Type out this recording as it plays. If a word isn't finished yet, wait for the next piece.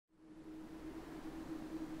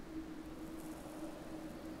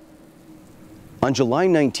On July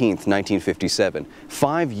 19, 1957,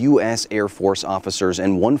 5 U.S. Air Force officers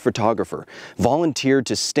and 1 photographer volunteered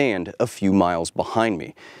to stand a few miles behind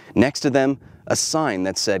me. Next to them, a sign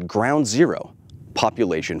that said Ground Zero,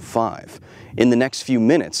 Population 5. In the next few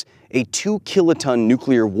minutes, a 2-kiloton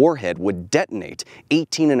nuclear warhead would detonate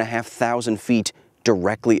 18,500 feet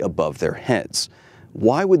directly above their heads.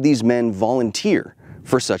 Why would these men volunteer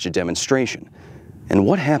for such a demonstration? And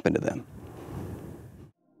what happened to them?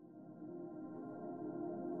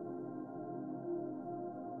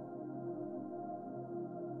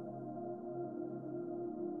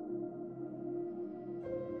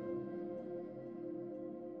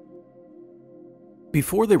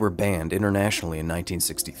 Before they were banned internationally in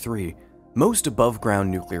 1963, most above-ground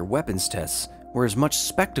nuclear weapons tests were as much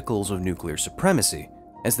spectacles of nuclear supremacy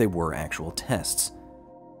as they were actual tests.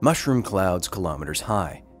 Mushroom clouds kilometers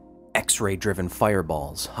high, X-ray-driven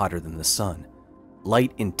fireballs hotter than the sun,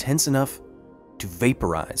 light intense enough to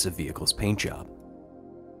vaporize a vehicle's paint job.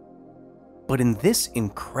 But in this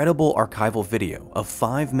incredible archival video of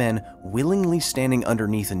 5 men willingly standing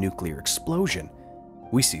underneath a nuclear explosion,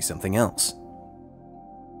 we see something else.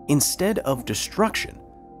 Instead of destruction,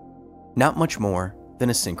 not much more than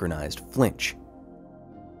a synchronized flinch.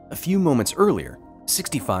 A few moments earlier,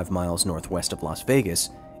 65 miles northwest of Las Vegas,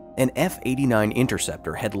 an F-89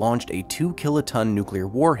 interceptor had launched a 2-kiloton nuclear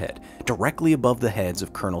warhead directly above the heads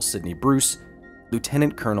of Colonel Sidney Bruce,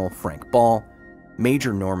 Lieutenant Colonel Frank Ball,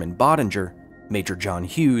 Major Norman Bottinger, Major John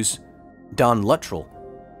Hughes, Don Luttrell,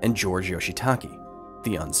 and George Yoshitake,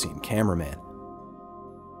 the unseen cameraman.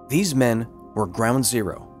 These men were Ground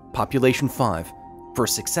Zero, Population 5, for a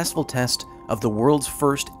successful test of the world's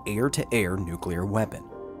first air-to-air nuclear weapon.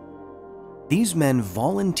 These men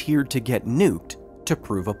volunteered to get nuked to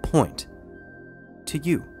prove a point. To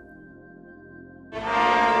you.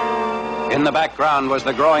 In the background was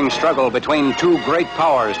the growing struggle between 2 great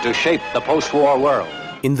powers to shape the post-war world.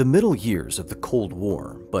 In the middle years of the Cold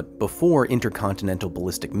War, but before intercontinental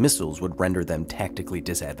ballistic missiles would render them tactically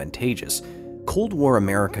disadvantageous, Cold War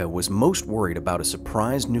America was most worried about a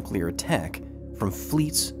surprise nuclear attack from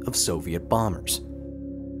fleets of Soviet bombers.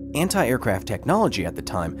 Anti-aircraft technology at the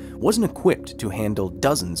time wasn't equipped to handle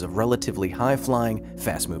dozens of relatively high-flying,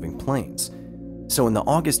 fast-moving planes. So in the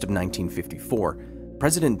August of 1954,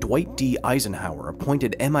 President Dwight D. Eisenhower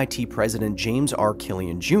appointed MIT President James R.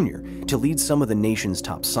 Killian Jr. to lead some of the nation's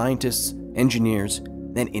top scientists, engineers,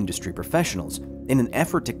 and industry professionals in an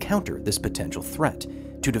effort to counter this potential threat,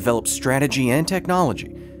 to develop strategy and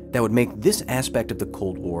technology that would make this aspect of the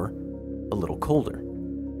Cold War a little colder.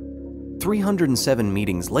 307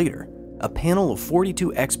 meetings later, a panel of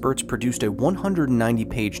 42 experts produced a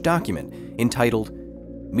 190-page document entitled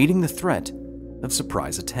Meeting the Threat of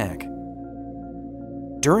Surprise Attack.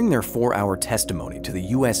 During their 4-hour testimony to the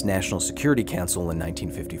U.S. National Security Council in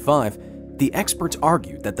 1955, the experts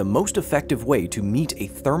argued that the most effective way to meet a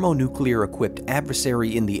thermonuclear-equipped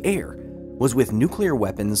adversary in the air was with nuclear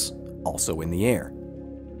weapons also in the air.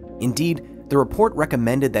 Indeed, the report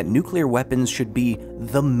recommended that nuclear weapons should be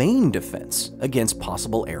the main defense against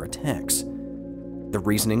possible air attacks. The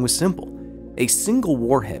reasoning was simple. A single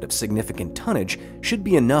warhead of significant tonnage should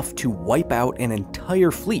be enough to wipe out an entire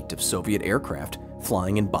fleet of Soviet aircraft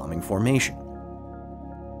flying in bombing formation.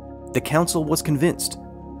 The Council was convinced.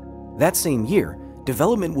 That same year,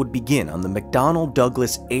 development would begin on the McDonnell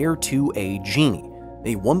Douglas Air-2A Genie,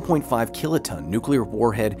 a 1.5 kiloton nuclear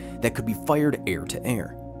warhead that could be fired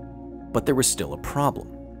air-to-air. But there was still a problem.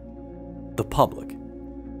 The public.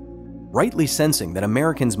 Rightly sensing that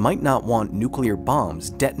Americans might not want nuclear bombs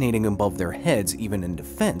detonating above their heads even in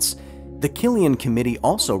defense, the Killian Committee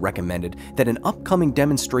also recommended that an upcoming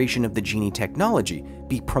demonstration of the Genie technology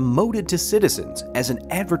be promoted to citizens as an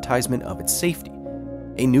advertisement of its safety,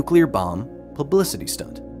 a nuclear bomb publicity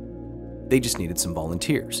stunt. They just needed some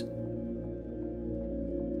volunteers.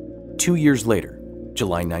 2 years later,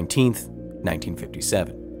 July 19th,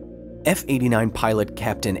 1957, F-89 pilot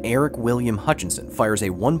Captain Eric William Hutchinson fires a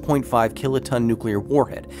 1.5 kiloton nuclear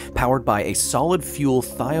warhead powered by a solid-fuel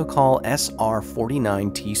Thiokol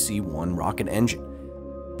SR-49TC-1 rocket engine.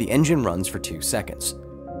 The engine runs for 2 seconds.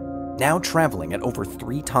 Now traveling at over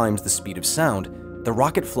 3 times the speed of sound, the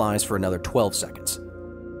rocket flies for another 12 seconds.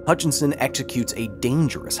 Hutchinson executes a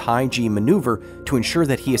dangerous high-G maneuver to ensure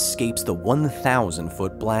that he escapes the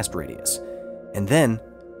 1,000-foot blast radius. And then,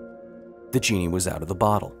 the genie was out of the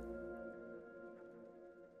bottle.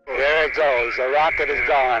 There it goes. The rocket is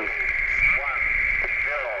gone.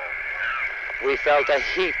 We felt a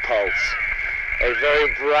heat pulse, a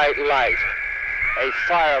very bright light, a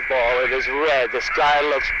fireball. It is red. The sky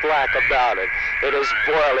looks black about it. It is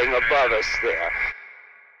boiling above us there.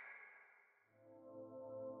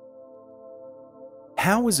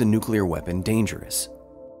 How is a nuclear weapon dangerous?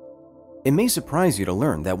 It may surprise you to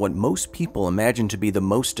learn that what most people imagine to be the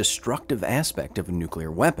most destructive aspect of a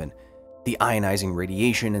nuclear weapon, the ionizing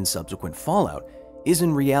radiation and subsequent fallout, is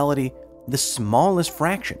in reality the smallest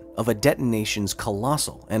fraction of a detonation's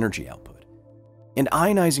colossal energy output. And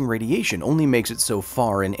ionizing radiation only makes it so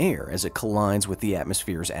far in air as it collides with the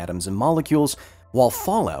atmosphere's atoms and molecules, while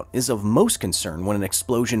fallout is of most concern when an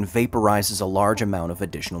explosion vaporizes a large amount of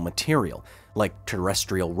additional material, like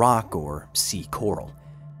terrestrial rock or sea coral.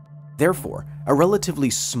 Therefore, a relatively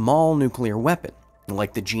small nuclear weapon,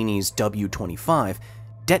 like the Genie's W-25,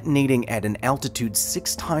 detonating at an altitude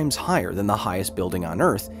 6 times higher than the highest building on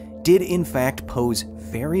Earth, did in fact pose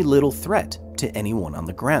very little threat to anyone on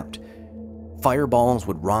the ground. Fireballs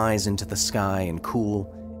would rise into the sky and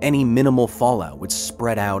cool. Any minimal fallout would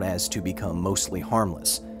spread out as to become mostly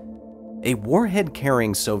harmless. A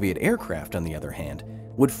warhead-carrying Soviet aircraft, on the other hand,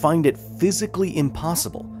 would find it physically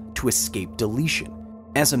impossible to escape deletion,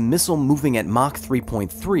 as a missile moving at Mach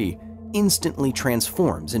 3.3 instantly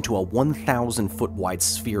transforms into a 1,000-foot wide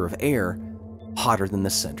sphere of air, hotter than the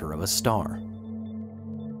center of a star.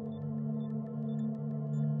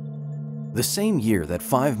 The same year that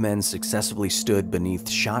 5 men successfully stood beneath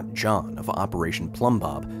Shot John of Operation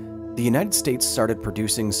Plumbbob, the United States started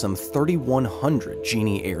producing some 3,100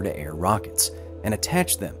 Genie air-to-air rockets and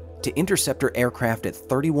attached them to interceptor aircraft at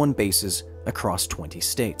 31 bases across 20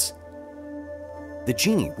 states. The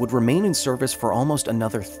Genie would remain in service for almost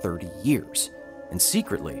another 30 years, and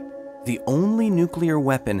secretly, the only nuclear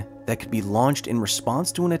weapon that could be launched in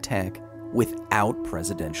response to an attack without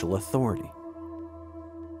presidential authority.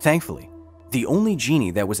 Thankfully, the only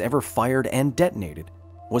Genie that was ever fired and detonated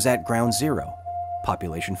was at Ground Zero,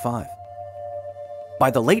 Population 5.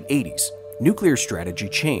 By the late 80s, nuclear strategy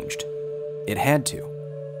changed. It had to.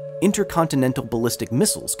 Intercontinental ballistic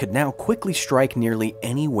missiles could now quickly strike nearly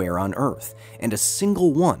anywhere on Earth, and a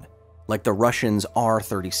single one, like the Russians'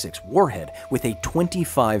 R-36 warhead with a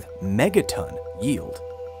 25 megaton yield,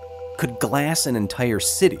 could glass an entire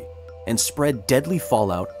city and spread deadly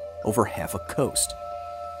fallout over half a coast.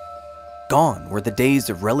 Gone were the days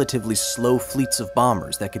of relatively slow fleets of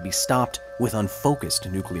bombers that could be stopped with unfocused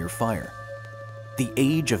nuclear fire. The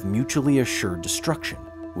age of mutually assured destruction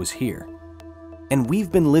was here. And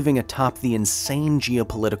we've been living atop the insane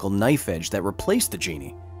geopolitical knife edge that replaced the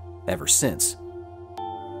Genie ever since.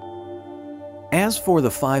 As for the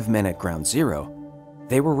 5 men at Ground Zero,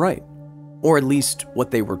 they were right. Or at least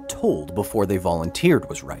what they were told before they volunteered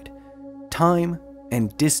was right. Time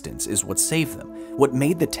and distance is what saved them, what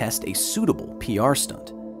made the test a suitable PR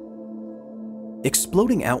stunt.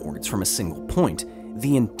 Exploding outwards from a single point,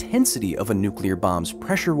 the intensity of a nuclear bomb's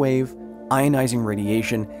pressure wave, ionizing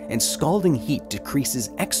radiation, and scalding heat decreases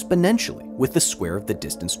exponentially with the square of the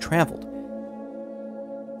distance traveled.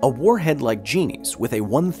 A warhead like Genie's with a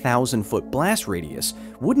 1,000-foot blast radius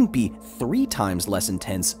wouldn't be 3 times less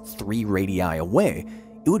intense 3 radii away,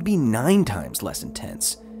 it would be 9 times less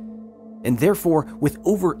intense. And therefore, with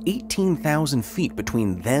over 18,000 feet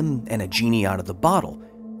between them and a Genie out of the bottle,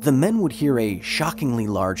 the men would hear a shockingly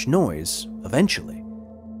large noise eventually,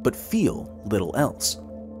 but feel little else.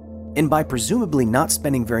 And by presumably not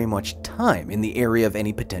spending very much time in the area of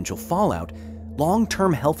any potential fallout,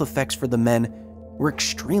 long-term health effects for the men were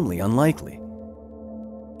extremely unlikely.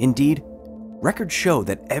 Indeed, records show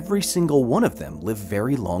that every single one of them lived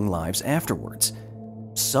very long lives afterwards.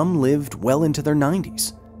 Some lived well into their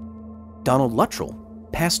 90s. Donald Luttrell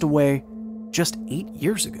passed away just 8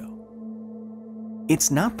 years ago.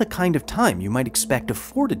 It's not the kind of time you might expect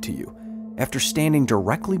afforded to you after standing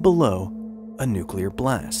directly below a nuclear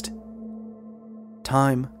blast.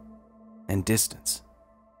 Time and distance.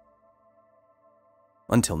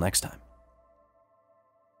 Until next time.